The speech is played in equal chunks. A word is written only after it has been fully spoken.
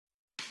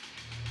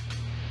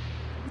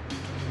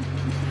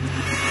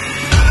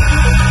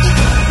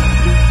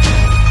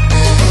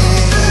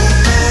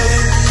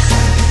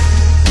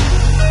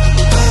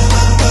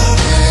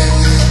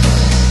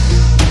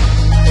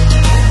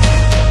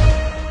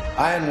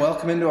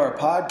welcome into our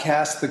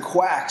podcast, The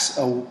Quacks,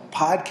 a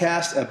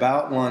podcast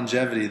about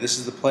longevity. This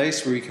is the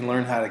place where you can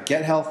learn how to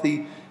get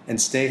healthy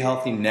and stay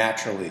healthy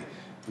naturally.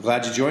 I'm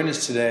glad you joined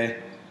us today.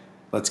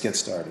 Let's get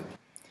started.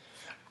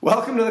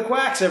 Welcome to The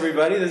Quacks,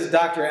 everybody. This is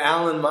Dr.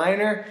 Alan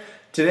Miner.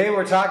 Today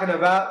we're talking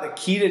about the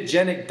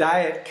ketogenic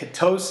diet,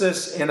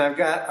 ketosis, and I've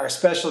got our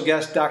special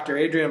guest, Dr.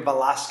 Adrian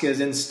Velasquez,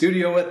 in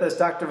studio with us.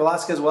 Dr.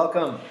 Velasquez,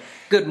 welcome.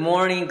 Good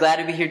morning. Glad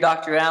to be here,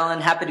 Dr.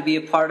 Allen. Happy to be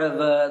a part of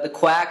the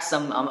Quacks.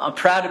 I'm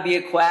proud to be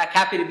a quack,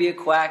 happy to be a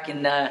quack,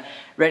 and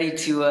ready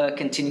to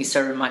continue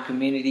serving my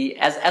community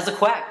as a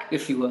quack,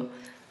 if you will.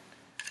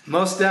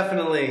 Most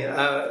definitely.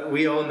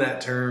 We own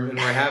that term, and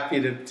we're happy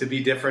to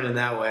be different in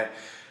that way.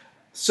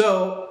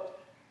 So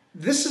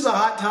this is a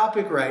hot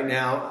topic right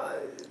now,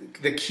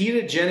 the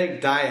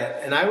ketogenic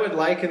diet. And I would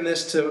liken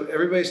this to,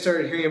 everybody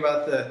started hearing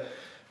about the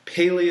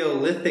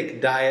Paleolithic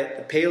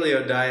diet, the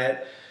paleo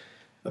diet,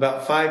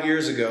 about 5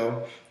 years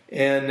ago,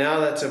 and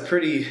now that's a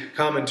pretty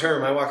common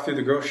term. I walk through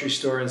the grocery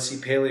store and see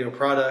paleo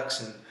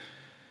products, and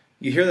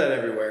you hear that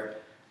everywhere.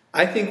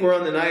 I think we're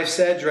on the knife's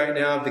edge right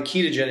now of the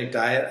ketogenic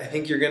diet. I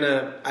think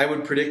I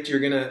would predict you're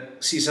gonna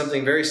see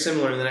something very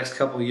similar in the next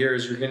couple of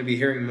years. You're gonna be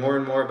hearing more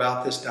and more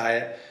about this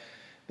diet,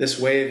 this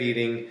way of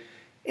eating,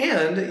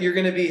 and you're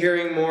gonna be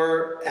hearing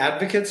more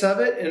advocates of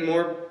it and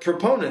more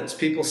proponents,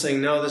 people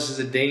saying, no, this is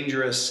a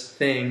dangerous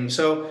thing.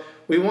 So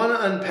we want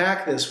to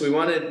unpack this. We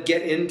want to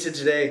get into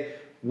today,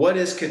 what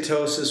is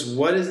ketosis,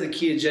 what is the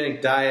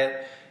ketogenic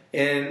diet,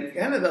 and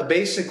kind of a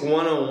basic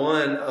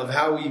 101 of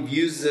how we've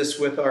used this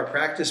with our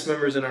practice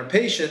members and our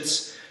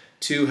patients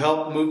to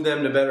help move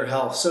them to better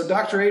health. So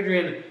Dr.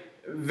 Adrian,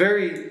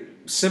 very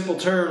simple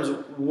terms,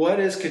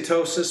 what is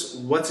ketosis?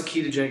 What's a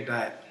ketogenic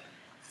diet?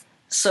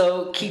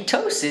 So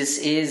ketosis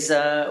is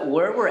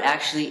where we're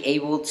actually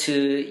able to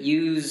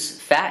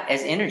use fat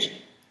as energy.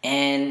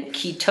 And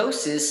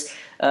ketosis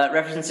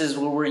references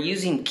where we're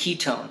using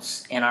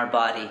ketones in our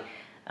body.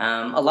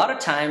 A lot of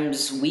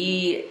times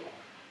we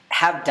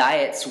have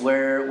diets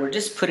where we're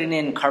just putting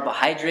in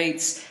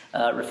carbohydrates,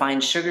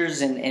 refined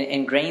sugars,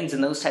 and grains,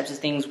 and those types of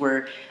things,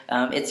 where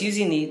it's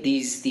using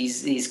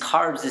these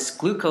carbs, this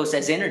glucose,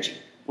 as energy,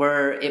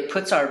 where it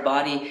puts our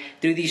body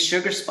through these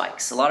sugar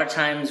spikes. A lot of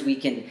times we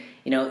can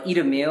eat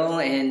a meal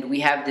and we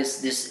have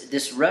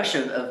this rush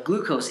of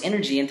glucose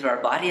energy into our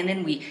body, and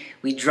then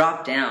we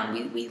drop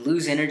down, we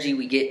lose energy,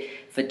 we get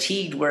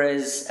fatigued,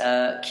 whereas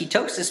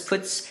ketosis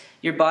puts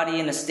your body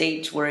in a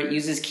state where it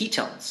uses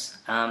ketones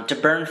to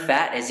burn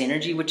fat as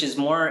energy, which is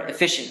more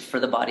efficient for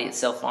the body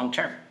itself long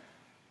term.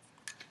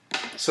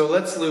 So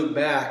let's loop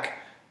back.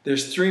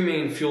 There's three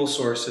main fuel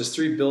sources,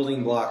 three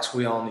building blocks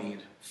we all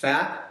need: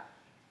 fat,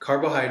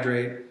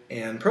 carbohydrate,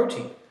 and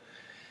protein.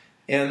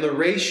 And the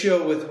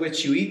ratio with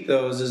which you eat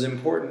those is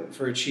important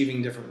for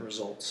achieving different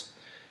results.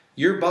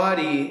 Your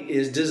body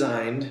is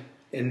designed,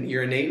 and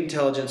your innate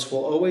intelligence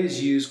will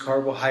always use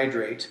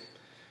carbohydrate,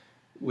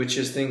 which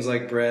is things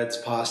like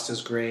breads,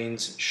 pastas,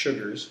 grains,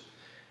 sugars.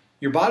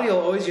 Your body will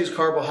always use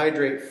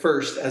carbohydrate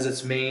first as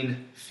its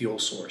main fuel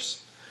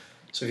source.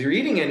 So if you're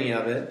eating any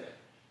of it,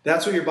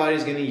 that's what your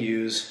body's going to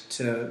use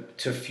to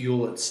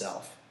fuel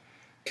itself.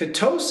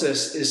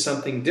 Ketosis is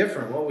something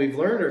different. What we've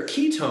learned are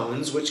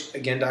ketones, which,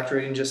 again,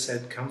 Dr. Aiden just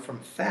said, come from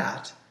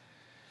fat.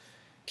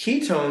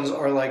 Ketones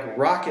are like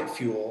rocket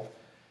fuel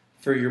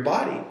for your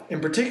body,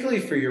 and particularly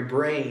for your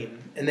brain.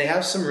 And they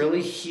have some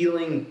really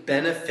healing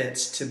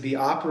benefits to be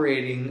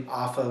operating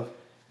off of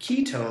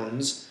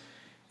ketones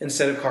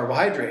instead of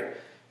carbohydrate.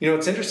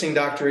 It's interesting,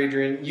 Dr.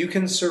 Adrian, you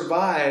can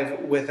survive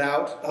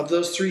without, of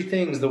those three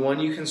things, the one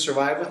you can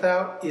survive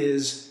without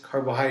is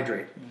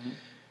carbohydrate. Mm-hmm.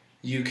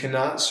 You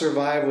cannot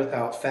survive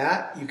without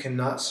fat, you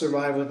cannot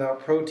survive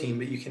without protein,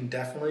 but you can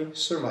definitely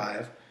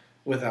survive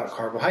without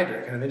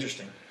carbohydrate. Kind of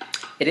interesting.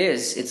 It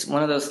is. It's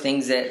one of those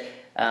things that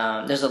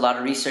there's a lot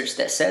of research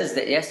that says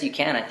that, yes, you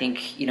can. I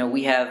think,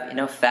 we have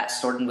enough fat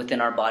stored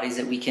within our bodies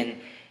that we can,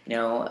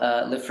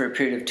 live for a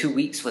period of 2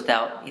 weeks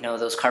without,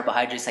 those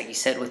carbohydrates, like you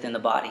said, within the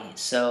body.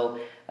 So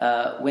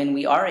when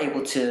we are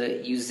able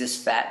to use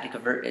this fat to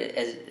convert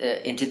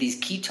it into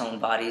these ketone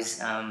bodies,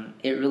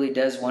 it really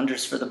does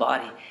wonders for the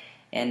body.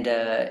 And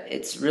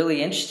it's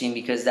really interesting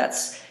because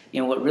that's,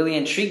 what really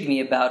intrigued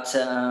me about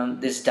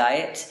this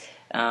diet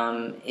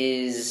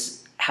is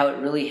how it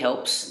really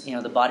helps,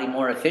 the body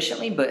more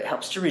efficiently, but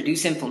helps to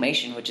reduce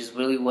inflammation, which is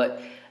really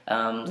what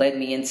led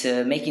me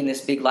into making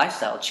this big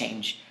lifestyle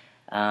change,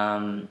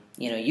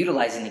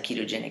 utilizing the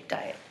ketogenic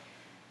diet.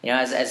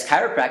 As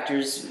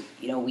chiropractors,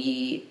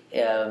 we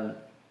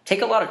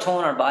take a lot of toll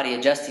on our body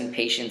adjusting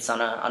patients on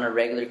a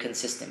regular,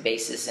 consistent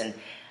basis. And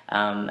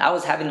I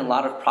was having a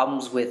lot of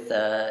problems with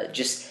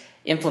just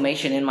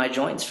inflammation in my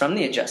joints from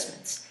the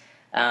adjustments.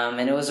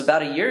 And it was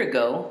about a year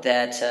ago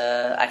that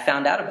I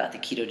found out about the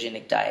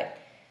ketogenic diet.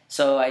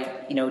 So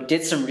I,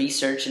 did some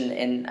research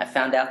and I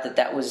found out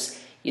that was,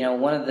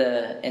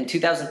 in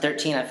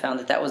 2013, I found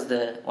that was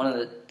one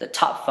of the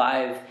top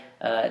 5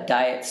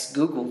 diets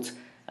Googled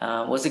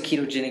was the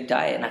ketogenic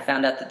diet. And I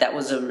found out that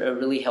was a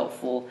really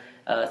helpful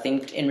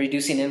thing in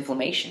reducing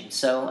inflammation.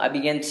 So I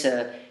began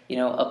to,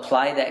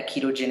 apply that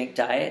ketogenic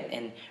diet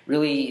and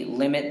really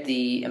limit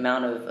the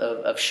amount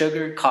of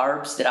sugar,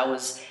 carbs that I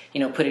was,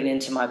 putting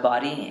into my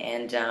body.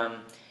 And,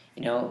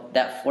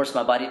 that forced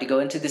my body to go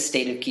into this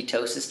state of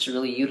ketosis to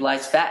really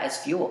utilize fat as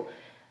fuel.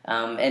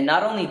 And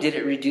not only did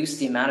it reduce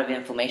the amount of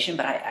inflammation,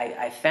 but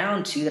I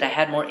found too that I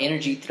had more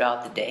energy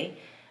throughout the day.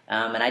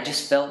 And I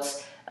just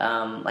felt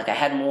like I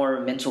had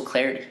more mental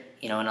clarity,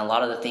 in a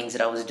lot of the things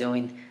that I was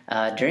doing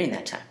during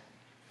that time.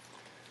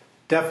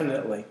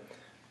 Definitely.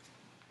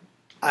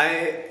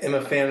 I am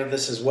a fan of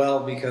this as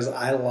well because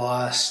I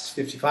lost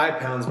 55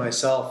 pounds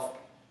myself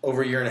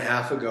over a year and a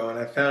half ago, and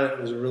I found it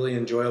was a really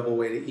enjoyable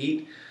way to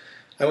eat.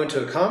 I went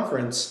to a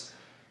conference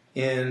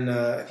in,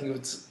 I think it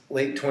was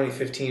late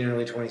 2015,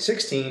 early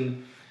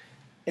 2016,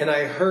 and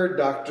I heard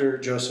Dr.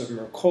 Joseph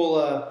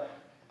Mercola,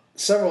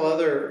 several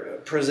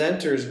other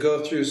presenters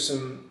go through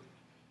some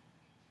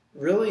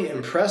really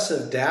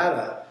impressive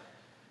data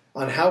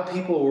on how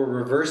people were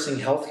reversing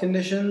health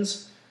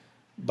conditions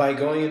by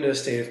going into a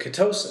state of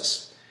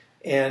ketosis.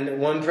 And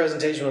one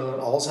presentation was on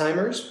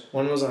Alzheimer's,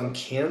 one was on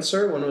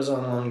cancer, one was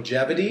on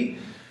longevity,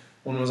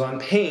 one was on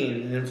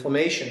pain and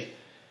inflammation.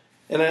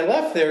 And I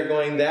left there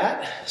going,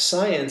 that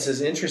science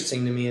is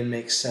interesting to me and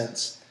makes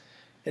sense.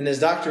 And as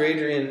Dr.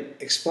 Adrian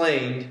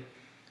explained,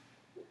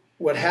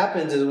 what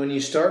happens is when you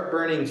start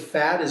burning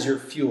fat as your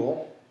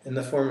fuel in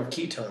the form of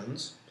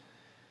ketones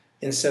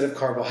instead of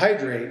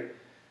carbohydrate,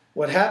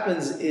 what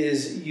happens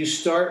is you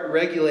start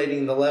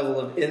regulating the level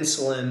of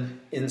insulin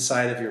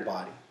inside of your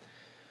body.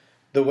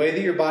 The way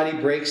that your body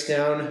breaks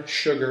down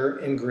sugar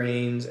and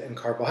grains and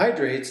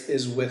carbohydrates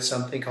is with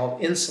something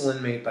called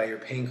insulin made by your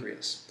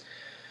pancreas.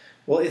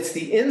 Well, it's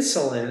the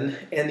insulin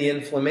and the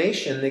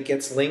inflammation that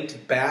gets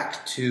linked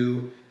back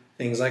to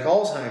things like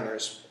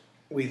Alzheimer's.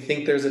 We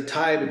think there's a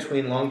tie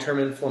between long-term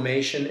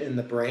inflammation in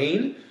the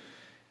brain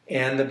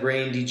and the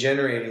brain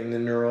degenerating, the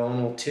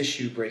neuronal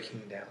tissue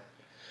breaking down.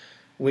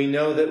 We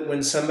know that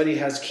when somebody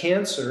has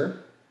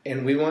cancer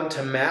and we want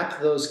to map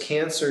those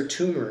cancer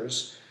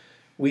tumors,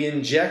 we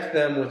inject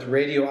them with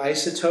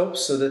radioisotopes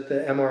so that the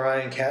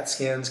MRI and CAT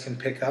scans can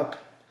pick up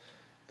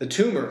the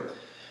tumor.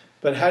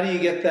 But how do you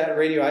get that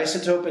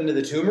radioisotope into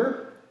the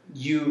tumor?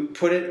 You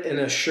put it in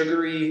a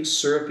sugary,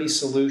 syrupy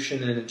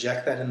solution and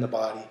inject that in the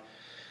body.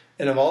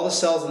 And of all the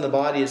cells in the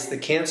body, it's the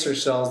cancer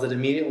cells that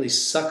immediately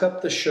suck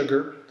up the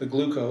sugar, the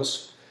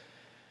glucose,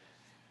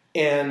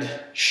 and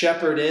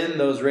shepherd in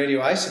those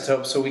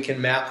radioisotopes so we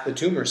can map the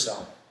tumor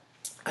cell.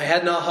 I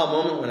had an aha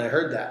moment when I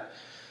heard that.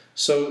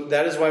 So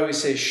that is why we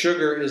say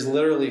sugar is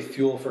literally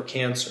fuel for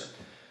cancer.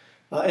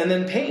 And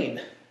then pain.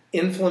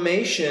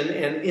 Inflammation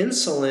and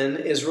insulin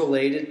is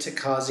related to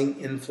causing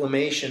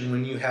inflammation.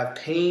 When you have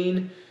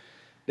pain,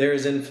 there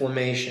is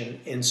inflammation.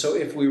 And so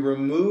if we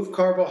remove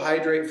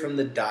carbohydrate from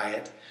the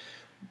diet,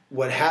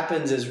 what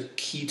happens is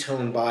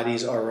ketone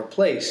bodies are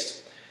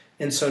replaced.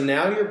 And so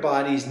now your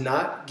body's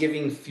not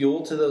giving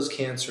fuel to those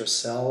cancerous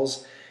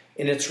cells,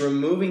 and it's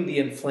removing the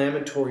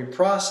inflammatory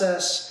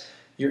process.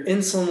 Your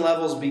insulin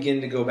levels begin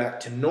to go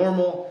back to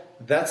normal.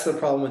 That's the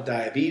problem with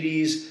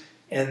diabetes.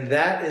 And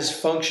that is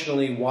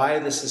functionally why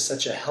this is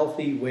such a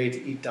healthy way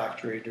to eat,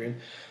 Dr. Adrian.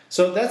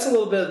 So that's a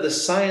little bit of the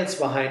science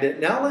behind it.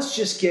 Now let's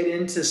just get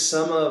into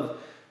some of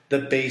the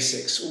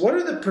basics. What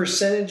are the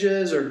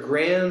percentages or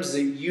grams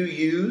that you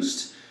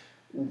used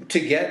to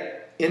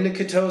get into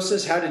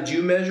ketosis? How did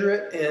you measure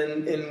it?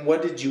 And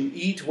what did you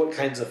eat? What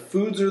kinds of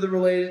foods are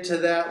related to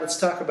that? Let's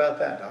talk about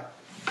that, Doc.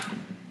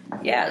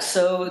 Yeah,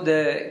 so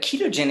the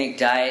ketogenic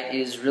diet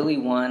is really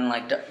one,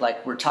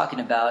 like we're talking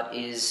about,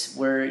 is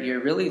where you're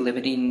really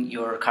limiting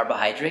your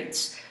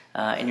carbohydrates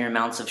and your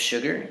amounts of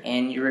sugar,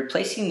 and you're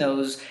replacing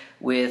those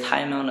with high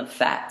amount of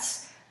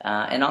fats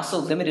and also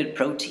limited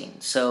protein.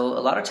 So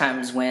a lot of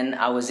times when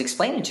I was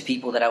explaining to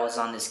people that I was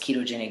on this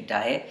ketogenic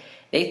diet,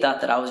 they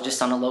thought that I was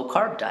just on a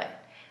low-carb diet.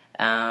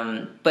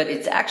 But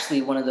it's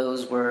actually one of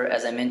those where,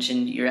 as I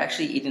mentioned, you're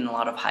actually eating a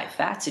lot of high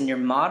fats and you're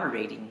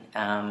moderating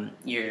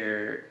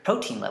your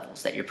protein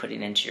levels that you're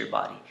putting into your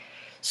body.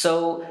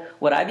 So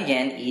what I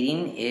began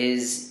eating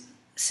is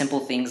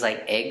simple things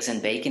like eggs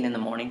and bacon in the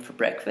morning for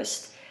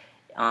breakfast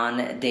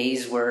on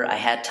days where I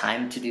had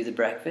time to do the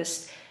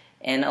breakfast.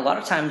 And a lot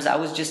of times I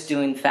was just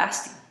doing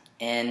fasting,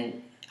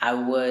 and I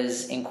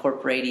was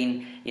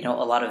incorporating, a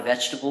lot of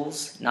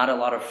vegetables, not a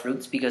lot of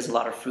fruits, because a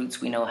lot of fruits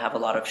we know have a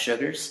lot of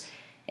sugars.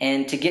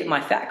 And to get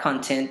my fat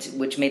content,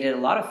 which made it a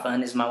lot of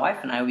fun, is my wife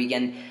and I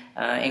began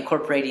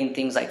incorporating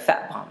things like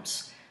fat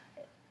bombs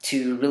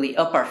to really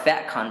up our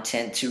fat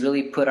content, to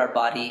really put our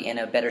body in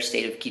a better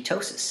state of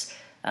ketosis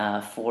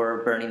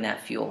for burning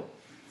that fuel.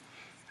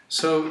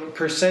 So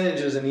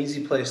percentage is an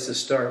easy place to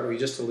start, we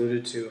just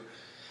alluded to.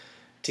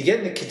 To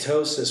get into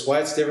ketosis, why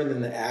it's different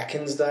than the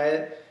Atkins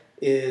diet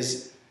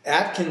is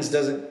Atkins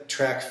doesn't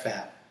track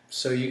fat.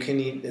 So you can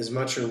eat as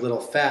much or little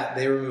fat.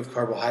 They remove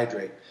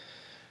carbohydrate.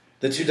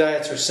 The two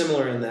diets are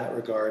similar in that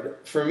regard.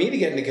 For me to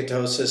get into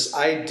ketosis,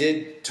 I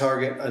did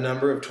target a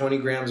number of 20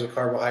 grams of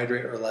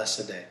carbohydrate or less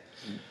a day.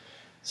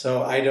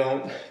 So I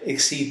don't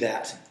exceed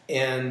that.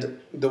 And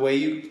the way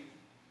you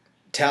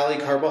tally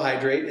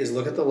carbohydrate is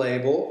look at the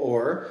label,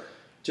 or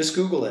Just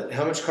Google it.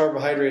 How much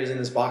carbohydrate is in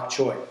this bok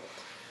choy?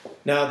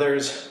 Now,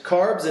 there's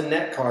carbs and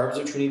net carbs,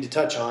 which we need to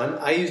touch on.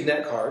 I use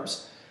net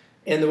carbs.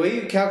 And the way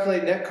you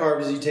calculate net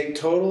carbs is you take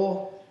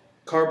total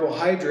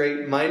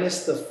carbohydrate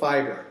minus the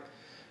fiber.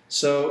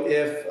 So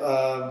if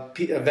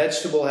a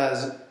vegetable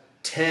has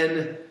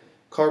 10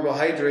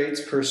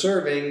 carbohydrates per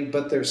serving,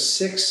 but there's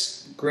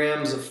 6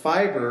 grams of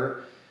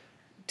fiber,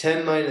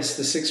 10 minus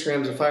the 6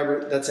 grams of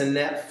fiber, that's a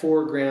net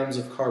 4 grams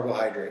of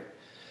carbohydrate.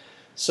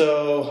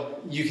 So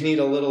you can eat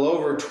a little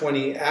over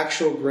 20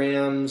 actual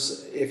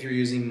grams if you're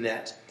using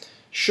net.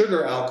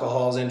 Sugar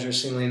alcohols,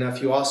 interestingly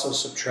enough, you also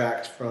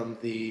subtract from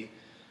the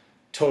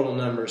total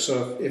number.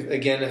 So if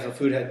a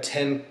food had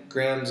 10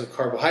 grams of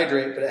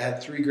carbohydrate, but it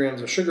had 3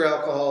 grams of sugar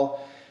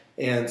alcohol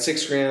and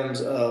 6 grams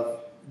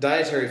of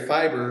dietary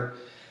fiber,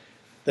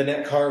 the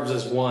net carbs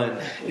is 1.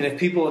 And if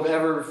people have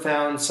ever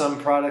found some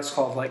products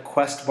called like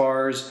Quest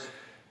bars,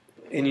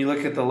 and you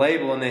look at the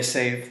label and they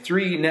say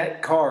 3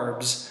 net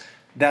carbs,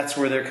 that's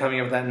where they're coming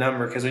up with that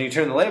number. Because when you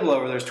turn the label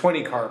over, there's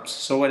 20 carbs.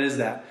 So what is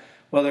that?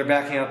 Well, they're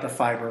backing out the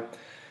fiber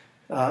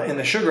and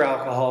the sugar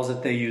alcohols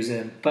that they use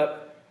in.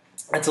 But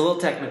it's a little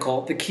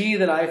technical. The key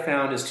that I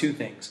found is 2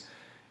 things.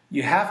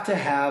 You have to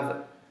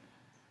have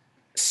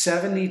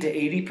 70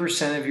 to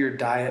 80% of your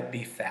diet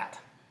be fat.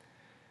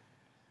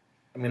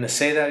 I'm going to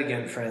say that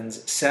again,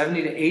 friends.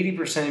 70 to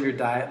 80% of your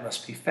diet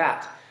must be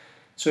fat.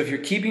 So if you're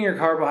keeping your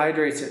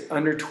carbohydrates at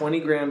under 20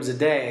 grams a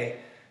day,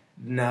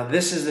 now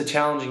this is the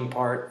challenging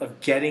part of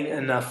getting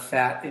enough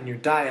fat in your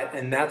diet.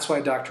 And that's why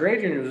Dr.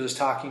 Adrian was just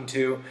talking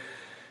to.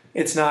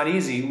 It's not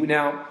easy.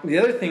 Now, the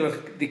other thing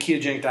with the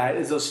ketogenic diet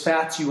is those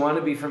fats you want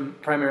to be from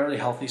primarily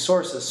healthy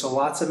sources. So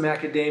lots of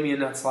macadamia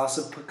nuts, lots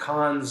of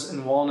pecans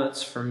and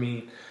walnuts for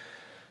me.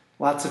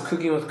 Lots of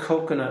cooking with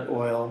coconut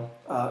oil,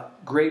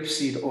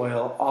 grapeseed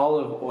oil,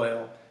 olive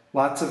oil,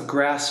 lots of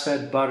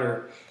grass-fed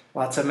butter,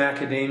 lots of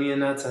macadamia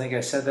nuts, I think I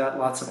said that,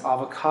 lots of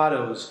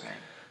avocados.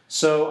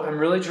 So I'm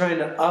really trying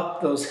to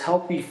up those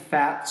healthy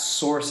fat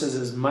sources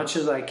as much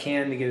as I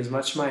can to get as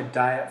much of my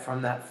diet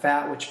from that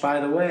fat, which, by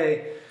the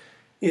way,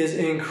 is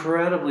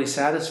incredibly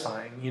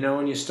satisfying. You know,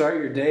 when you start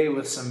your day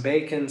with some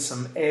bacon,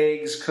 some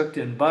eggs cooked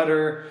in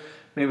butter,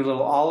 maybe a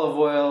little olive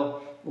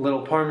oil, a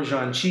little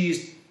Parmesan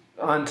cheese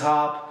on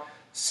top,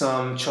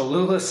 some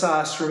Cholula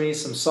sauce for me,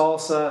 some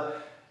salsa.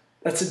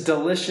 That's a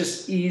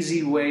delicious,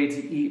 easy way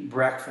to eat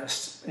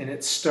breakfast, and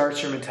it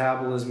starts your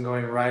metabolism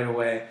going right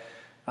away.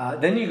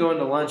 Then you go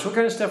into lunch. What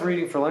kind of stuff are you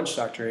eating for lunch,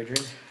 Dr.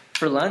 Adrian?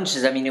 For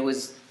lunches, it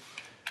was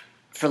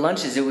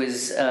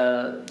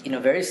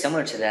very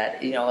similar to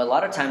that. You know, a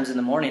lot of times in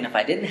the morning, if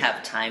I didn't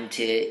have time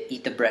to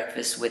eat the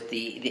breakfast with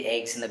the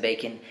eggs and the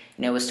bacon,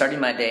 I was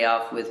starting my day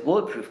off with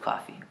bulletproof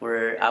coffee,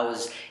 where I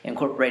was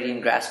incorporating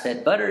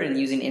grass-fed butter and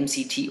using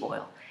MCT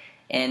oil.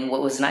 And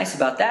what was nice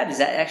about that is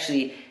that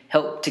actually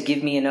helped to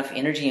give me enough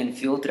energy and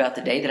fuel throughout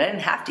the day that I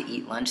didn't have to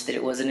eat lunch, that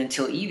it wasn't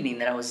until evening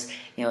that I was,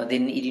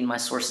 then eating my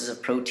sources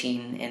of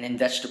protein and then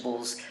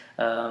vegetables,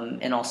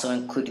 and also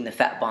including the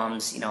fat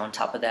bombs, on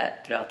top of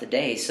that throughout the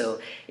day. So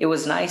it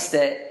was nice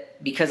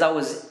that because I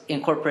was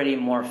incorporating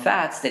more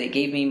fats, that it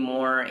gave me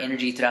more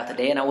energy throughout the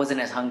day, and I wasn't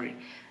as hungry,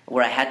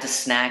 where I had to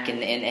snack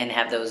and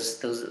have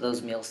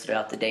those meals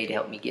throughout the day to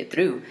help me get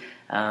through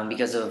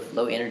because of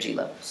low energy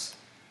levels.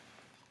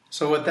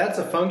 So what that's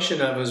a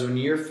function of is when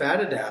you're fat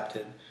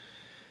adapted,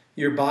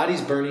 your body's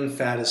burning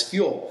fat as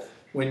fuel.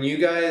 When you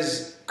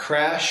guys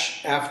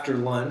crash after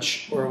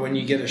lunch, or when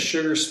you get a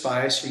sugar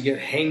spice, you get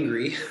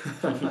hangry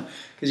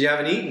because you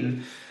haven't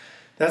eaten,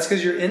 that's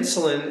because your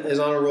insulin is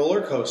on a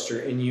roller coaster,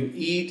 and you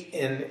eat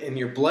and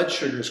your blood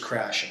sugar is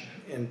crashing.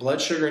 And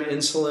blood sugar and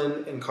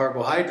insulin and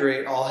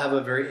carbohydrate all have a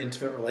very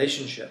intimate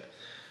relationship.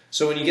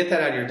 So when you get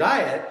that out of your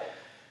diet,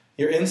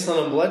 your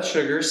insulin and blood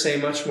sugar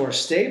stay much more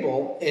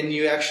stable, and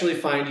you actually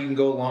find you can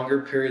go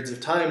longer periods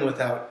of time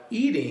without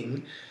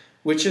eating,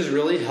 which is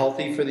really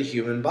healthy for the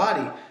human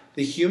body.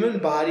 The human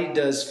body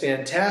does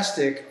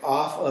fantastic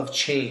off of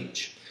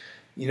change.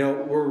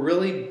 We're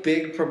really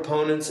big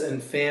proponents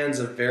and fans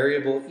of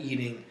variable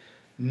eating.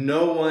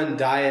 No one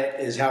diet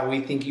is how we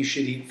think you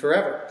should eat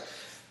forever.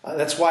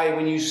 That's why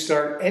when you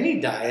start any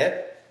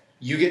diet,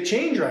 you get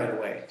change right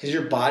away, because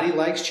your body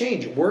likes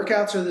change.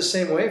 Workouts are the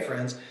same way,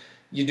 friends.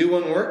 You do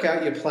one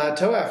workout, you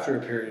plateau after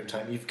a period of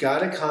time. You've got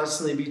to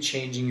constantly be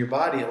changing your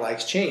body. It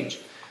likes change.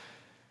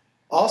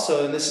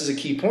 Also, and this is a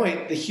key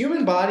point, the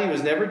human body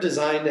was never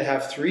designed to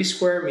have 3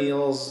 square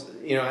meals,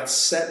 at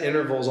set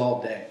intervals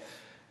all day.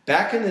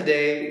 Back in the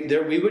day,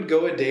 we would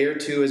go a day or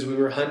two as we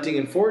were hunting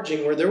and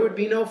foraging where there would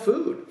be no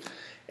food.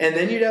 And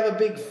then you'd have a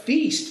big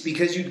feast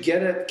because you'd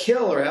get a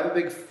kill or have a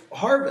big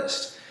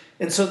harvest.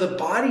 And so the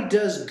body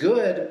does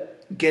good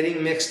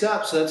getting mixed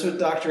up. So that's what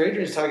Dr.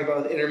 Adrian is talking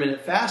about with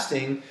intermittent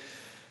fasting.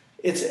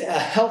 It's a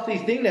healthy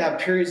thing to have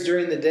periods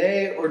during the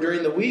day or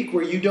during the week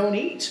where you don't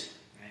eat.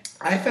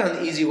 I found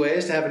the easy way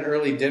is to have an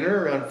early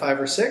dinner around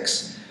 5 or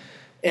 6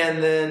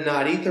 and then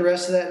not eat the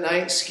rest of that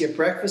night, skip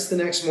breakfast the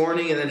next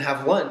morning, and then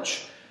have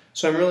lunch.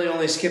 So I'm really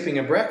only skipping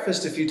a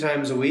breakfast a few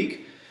times a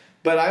week.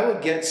 But I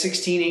would get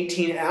 16,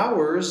 18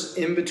 hours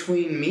in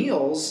between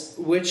meals,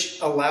 which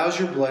allows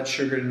your blood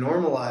sugar to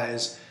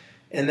normalize.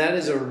 And that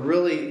is and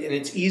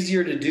it's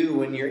easier to do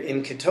when you're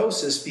in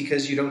ketosis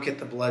because you don't get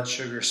the blood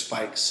sugar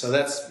spikes. So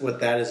that's what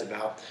that is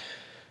about.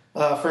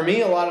 For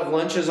me, a lot of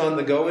lunches on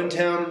the go in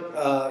town.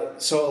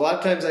 So a lot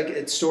of times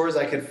at stores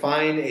I could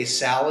find a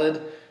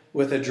salad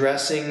with a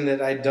dressing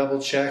that I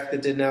double checked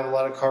that didn't have a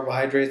lot of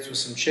carbohydrates, with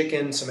some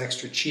chicken, some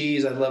extra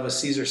cheese. I'd love a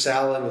Caesar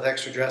salad with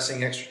extra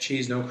dressing, extra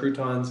cheese, no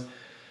croutons.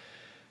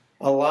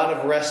 A lot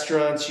of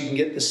restaurants, you can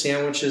get the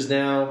sandwiches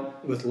now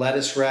with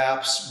lettuce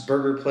wraps,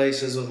 burger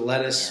places with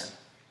lettuce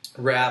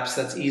wraps.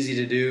 That's easy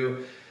to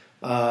do.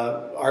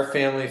 Our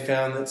family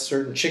found that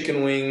certain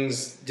chicken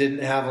wings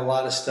didn't have a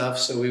lot of stuff,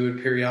 so we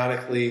would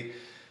periodically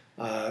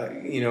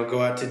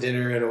go out to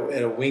dinner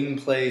at a wing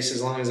place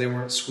as long as they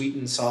weren't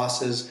sweetened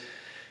sauces.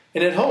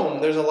 And at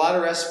home, there's a lot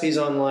of recipes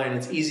online.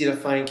 It's easy to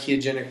find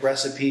ketogenic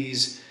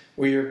recipes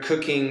where you're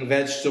cooking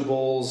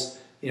vegetables.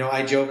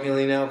 I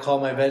jokingly now call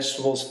my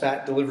vegetables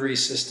fat delivery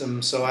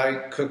system. So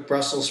I cook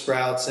Brussels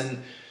sprouts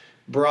and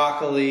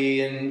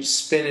broccoli and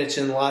spinach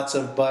and lots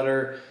of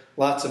butter,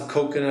 lots of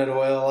coconut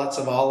oil, lots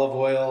of olive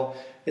oil.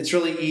 It's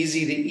really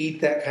easy to eat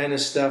that kind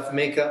of stuff.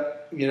 Make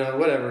up,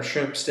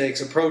 shrimp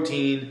steaks, a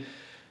protein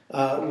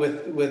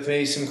with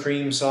maybe some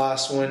cream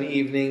sauce one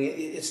evening.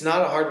 It's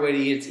not a hard way to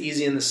eat. It's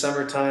easy in the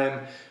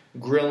summertime.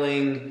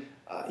 Grilling,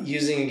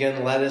 using,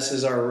 again, lettuce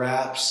as our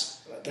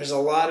wraps. There's a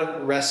lot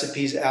of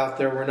recipes out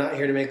there. We're not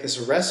here to make this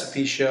a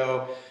recipe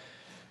show.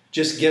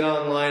 Just get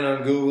online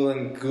on Google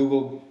and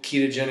Google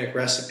ketogenic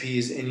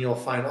recipes, and you'll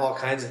find all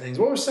kinds of things.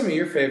 What were some of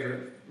your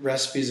favorite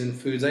recipes and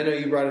foods? I know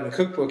you brought in a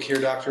cookbook here,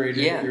 Dr.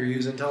 Adrian, that you're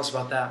using. Tell us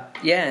about that.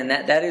 Yeah, and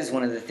that is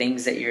one of the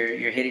things that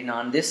you're hitting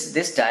on.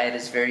 This diet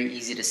is very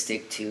easy to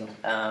stick to.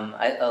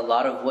 A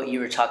lot of what you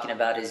were talking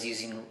about is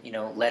using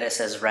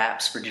lettuce as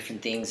wraps for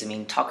different things. I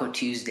mean, Taco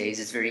Tuesdays,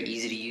 it's very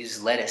easy to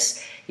use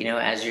lettuce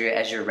as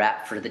your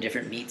wrap for the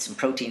different meats and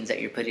proteins that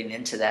you're putting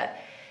into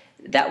that.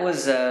 That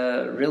was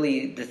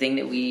really the thing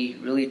that we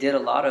really did a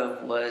lot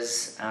of,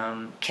 was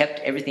kept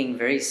everything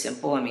very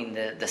simple. I mean,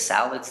 the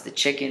salads, the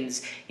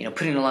chickens,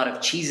 putting a lot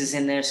of cheeses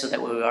in there so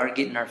that we are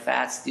getting our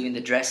fats, doing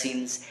the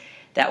dressings.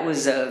 That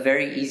was a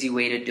very easy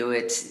way to do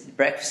it.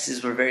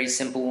 Breakfasts were very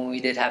simple when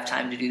we did have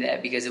time to do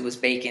that, because it was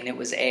bacon, it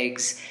was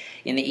eggs.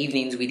 In the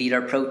evenings, we'd eat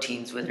our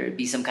proteins, whether it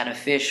be some kind of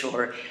fish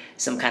or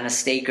some kind of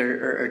steak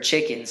or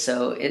chicken.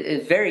 So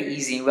it's very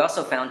easy. We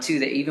also found, too,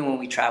 that even when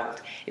we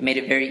traveled, it made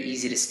it very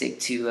easy to stick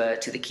to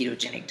the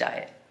ketogenic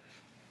diet.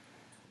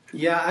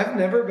 Yeah, I've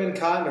never been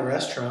caught in a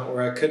restaurant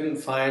where I couldn't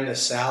find a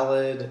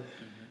salad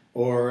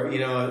or,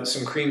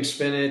 some cream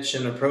spinach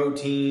and a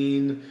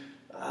protein.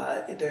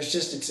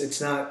 It's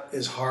not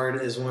as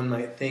hard as one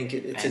might think.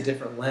 It's a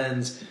different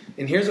lens.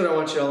 And here's what I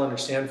want you all to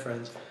understand,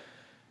 friends.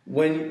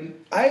 When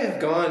I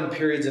have gone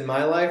periods in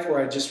my life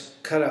where I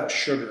just cut out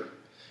sugar,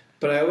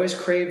 but I always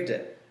craved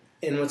it.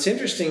 And what's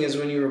interesting is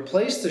when you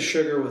replace the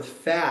sugar with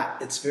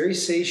fat, it's very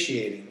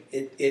satiating.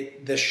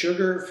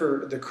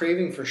 The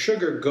craving for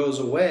sugar goes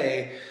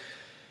away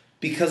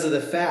because of the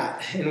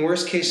fat. In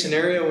worst case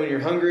scenario, when you're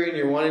hungry and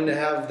you're wanting to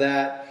have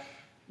that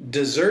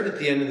dessert at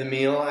the end of the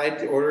meal,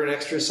 I'd order an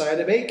extra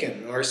side of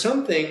bacon or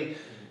something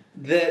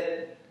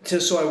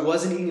so I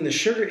wasn't eating the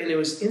sugar. And it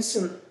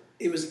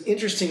was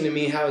interesting to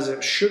me how, as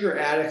a sugar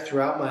addict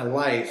throughout my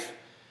life,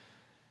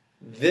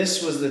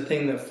 this was the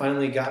thing that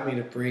finally got me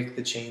to break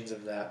the chains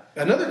of that.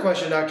 Another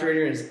question, Dr.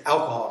 Adrian, is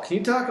alcohol. Can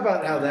you talk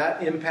about how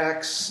that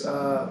impacts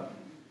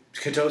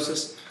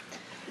ketosis?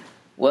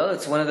 Well,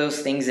 it's one of those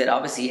things that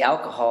obviously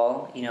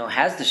alcohol,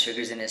 has the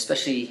sugars in it,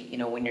 especially,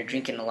 when you're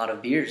drinking a lot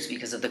of beers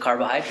because of the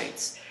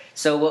carbohydrates.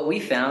 So what we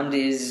found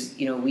is,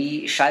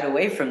 we shied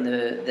away from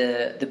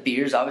the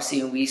beers,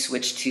 obviously, and we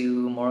switched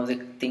to more of the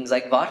things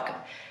like vodka.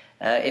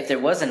 If there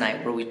was a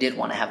night where we did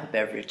want to have a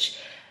beverage.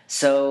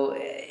 So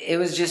it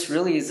was just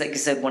really, it's like I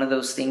said, one of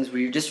those things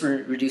where you're just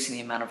reducing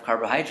the amount of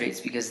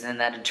carbohydrates, because then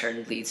that in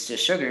turn leads to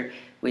sugar,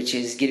 which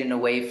is getting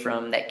away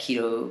from that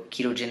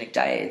ketogenic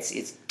diet.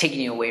 It's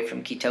taking you away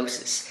from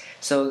ketosis.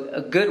 So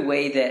a good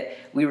way that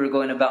we were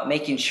going about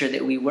making sure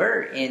that we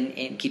were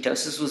in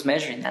ketosis was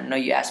measuring that. I know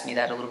you asked me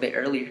that a little bit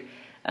earlier.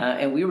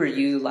 And we were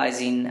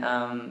using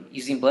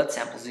blood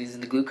samples,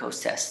 using the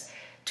glucose test,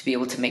 to be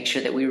able to make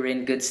sure that we were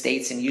in good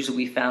states. And usually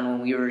we found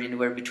when we were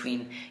anywhere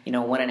between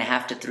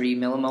 1.5 to 3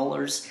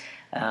 millimolars,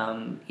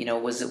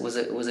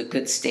 was a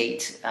good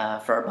state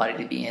for our body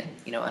to be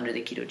in, under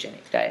the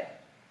ketogenic diet.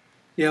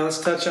 Yeah,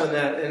 let's touch on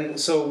that. And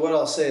so what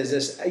I'll say is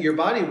this: your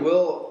body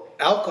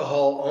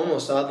alcohol,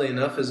 almost oddly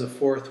enough, is a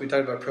fourth. We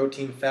talked about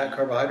protein, fat,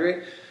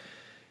 carbohydrate.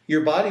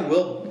 Your body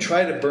will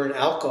try to burn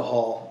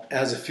alcohol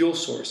as a fuel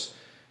source.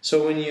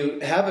 So when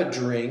you have a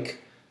drink,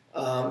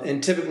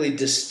 and typically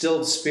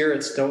distilled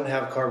spirits don't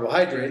have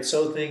carbohydrates,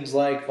 so things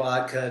like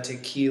vodka,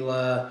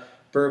 tequila,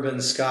 bourbon,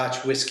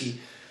 scotch, whiskey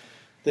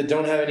that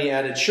don't have any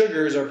added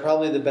sugars are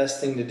probably the best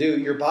thing to do.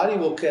 Your body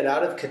will get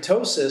out of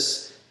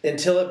ketosis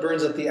until it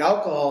burns up the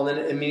alcohol, and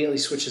then it immediately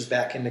switches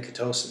back into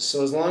ketosis.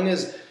 So as long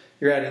as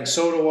you're adding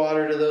soda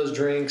water to those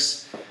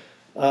drinks,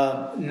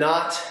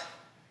 not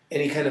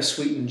any kind of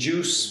sweetened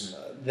juice,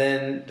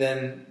 then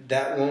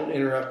that won't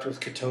interrupt with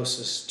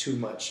ketosis too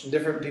much.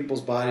 Different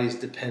people's bodies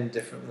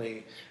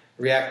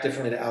react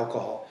differently to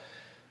alcohol.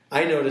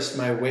 I noticed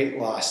my weight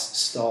loss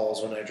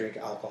stalls when I drink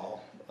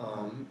alcohol,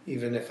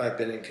 even if I've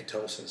been in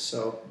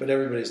ketosis. But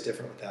everybody's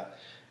different with that.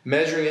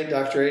 Measuring it,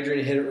 Dr.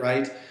 Adrian hit it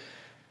right.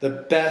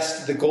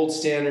 The gold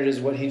standard is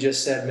what he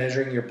just said,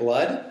 measuring your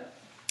blood.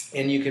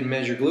 And you can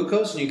measure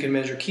glucose and you can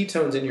measure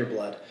ketones in your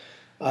blood.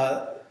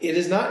 It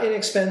is not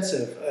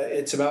inexpensive.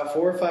 It's about $4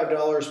 or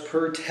 $5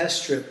 per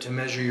test strip to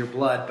measure your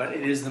blood, but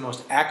it is the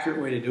most accurate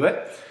way to do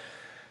it.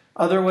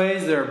 Other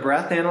ways, there are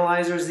breath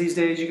analyzers these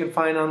days you can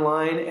find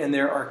online, and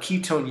there are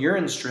ketone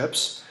urine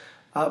strips.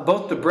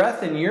 Both the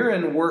breath and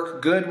urine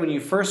work good when you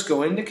first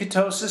go into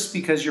ketosis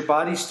because your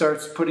body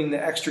starts putting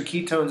the extra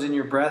ketones in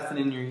your breath and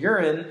in your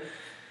urine,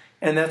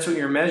 and that's what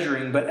you're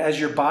measuring. But as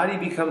your body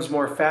becomes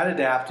more fat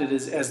adapted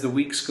as the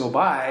weeks go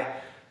by,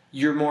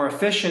 you're more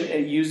efficient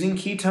at using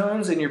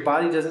ketones, and your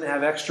body doesn't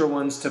have extra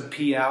ones to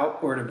pee out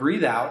or to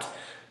breathe out.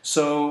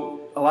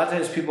 So a lot of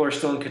times people are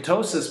still in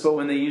ketosis, but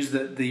when they use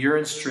the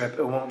urine strip,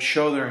 it won't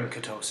show they're in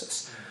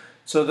ketosis.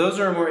 So those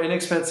are a more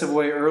inexpensive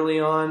way early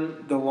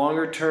on. The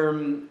longer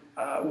term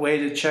way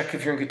to check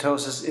if you're in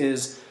ketosis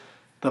is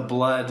the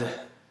blood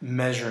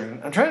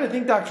measuring. I'm trying to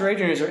think, Dr.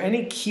 Adrian, is there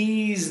any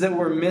keys that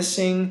we're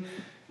missing?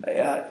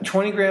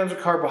 20 grams of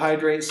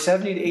carbohydrate,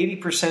 70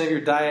 to 80% of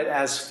your diet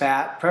as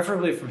fat,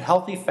 preferably from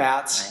healthy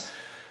fats.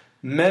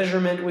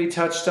 Measurement we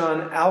touched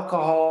on,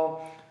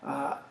 alcohol.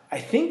 I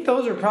think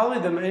those are probably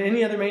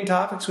any other main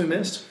topics we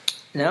missed?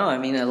 No, I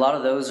mean, a lot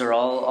of those are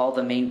all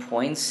the main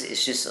points.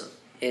 It's just,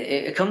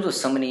 it comes with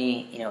so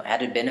many,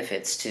 added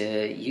benefits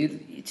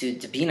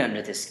to being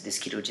under this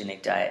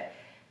ketogenic diet.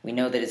 We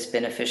know that it's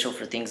beneficial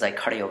for things like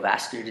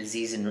cardiovascular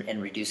disease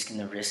and reducing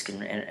the risk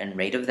and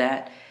rate of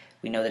that.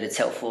 We know that it's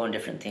helpful in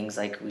different things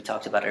like we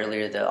talked about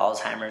earlier, the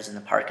Alzheimer's and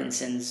the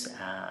Parkinson's.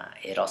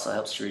 It also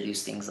helps to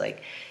reduce things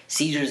like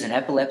seizures and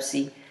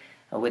epilepsy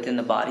within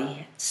the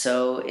body.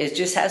 So it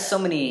just has so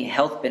many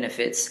health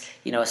benefits,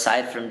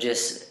 aside from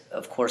just,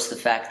 of course, the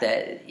fact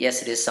that,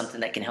 yes, it is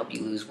something that can help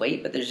you lose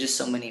weight, but there's just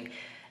so many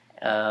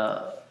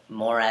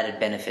more added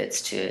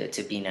benefits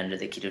to being under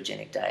the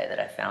ketogenic diet that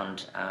I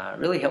found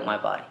really helped my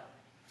body.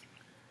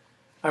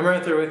 I'm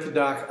right there with you,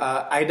 Doc.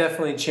 I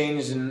definitely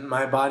changed in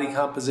my body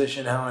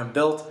composition, how I'm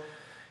built,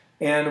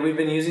 and we've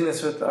been using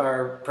this with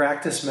our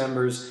practice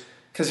members.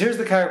 Because here's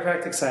the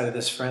chiropractic side of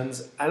this,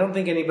 friends. I don't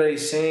think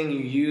anybody's saying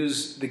you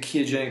use the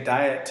ketogenic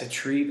diet to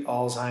treat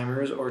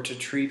Alzheimer's or to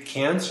treat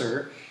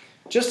cancer,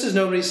 just as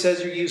nobody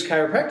says you use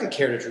chiropractic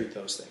care to treat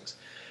those things.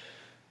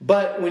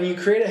 But when you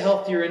create a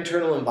healthier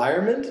internal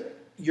environment,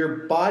 your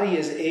body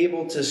is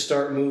able to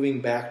start moving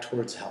back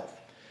towards health.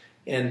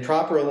 And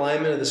proper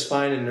alignment of the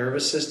spine and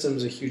nervous system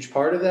is a huge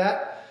part of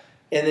that.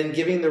 And then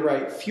giving the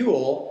right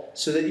fuel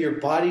so that your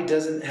body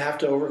doesn't have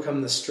to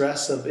overcome the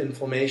stress of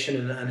inflammation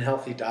and an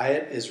unhealthy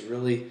diet is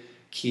really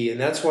key. And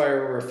that's why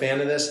we're a fan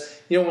of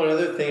this. One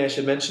other thing I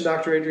should mention,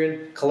 Dr.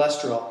 Adrian,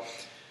 cholesterol.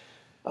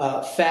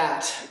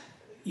 Fat.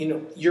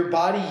 Your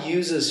body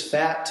uses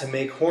fat to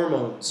make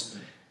hormones.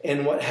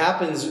 And what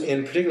happens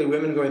in particularly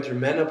women going through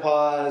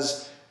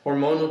menopause,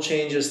 hormonal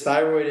changes,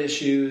 thyroid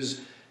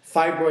issues,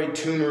 fibroid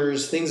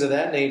tumors, things of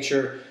that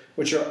nature,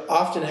 which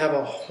often have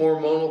a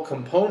hormonal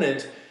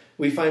component,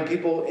 we find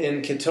people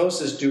in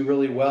ketosis do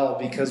really well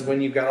because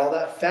when you've got all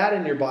that fat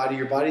in your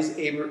body's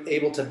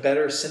able to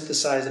better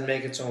synthesize and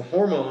make its own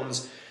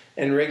hormones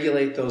and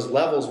regulate those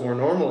levels more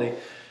normally.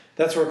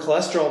 That's where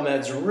cholesterol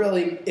meds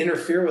really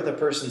interfere with a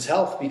person's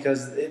health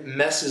because it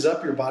messes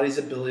up your body's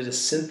ability to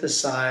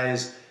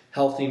synthesize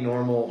healthy,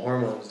 normal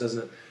hormones,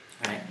 doesn't it?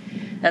 Right.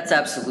 That's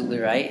absolutely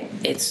right.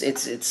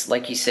 It's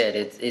like you said,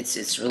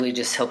 it's really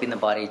just helping the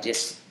body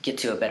just get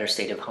to a better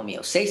state of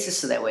homeostasis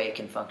so that way it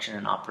can function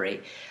and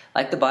operate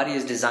like the body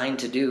is designed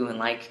to do and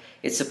like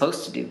it's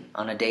supposed to do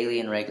on a daily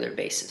and regular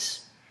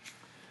basis.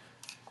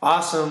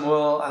 Awesome.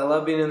 Well, I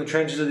love being in the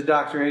trenches with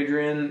Dr.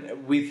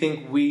 Adrian. We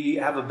think we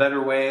have a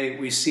better way.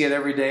 We see it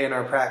every day in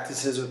our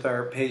practices with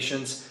our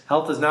patients.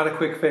 Health is not a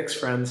quick fix,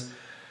 friends.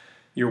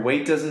 Your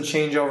weight doesn't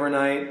change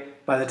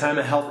overnight. By the time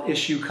a health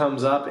issue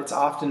comes up, it's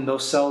often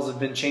those cells have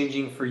been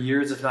changing for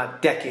years, if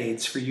not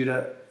decades, for you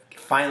to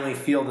finally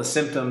feel the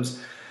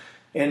symptoms.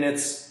 And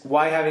it's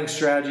why having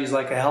strategies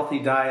like a healthy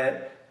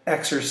diet,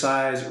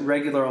 exercise,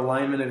 regular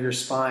alignment of your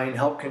spine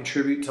help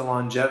contribute to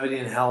longevity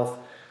and health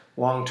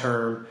long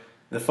term.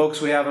 The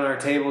folks we have on our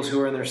tables who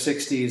are in their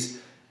 60s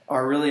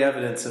are really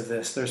evidence of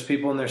this. There's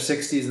people in their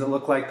 60s that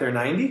look like they're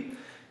 90.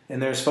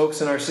 And there's folks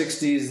in our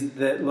 60s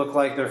that look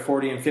like they're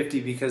 40 and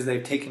 50 because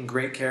they've taken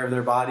great care of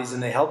their bodies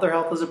and they held their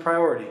health as a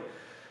priority.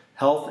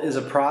 Health is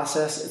a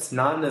process. It's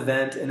not an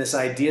event. And this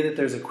idea that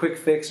there's a quick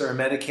fix or a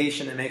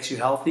medication that makes you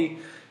healthy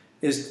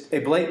is a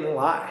blatant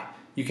lie.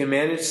 You can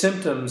manage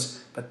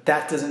symptoms, but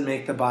that doesn't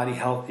make the body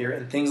healthier.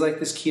 And things like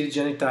this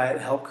ketogenic diet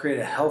help create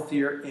a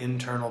healthier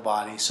internal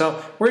body.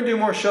 So we're going to do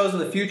more shows in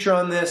the future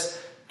on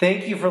this.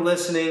 Thank you for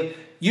listening.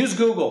 Use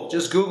Google.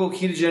 Just Google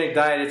ketogenic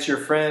diet. It's your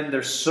friend.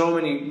 There's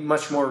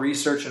much more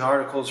research and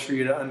articles for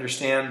you to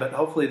understand, but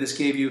hopefully this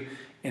gave you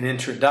an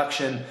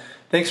introduction.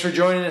 Thanks for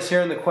joining us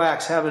here in The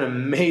Quacks. Have an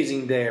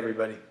amazing day,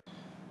 everybody.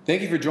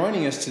 Thank you for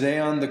joining us today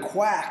on The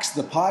Quacks,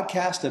 the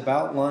podcast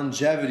about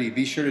longevity.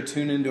 Be sure to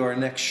tune into our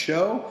next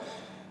show.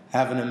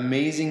 Have an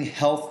amazing,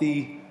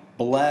 healthy,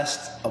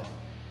 blessed,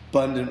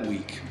 abundant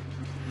week.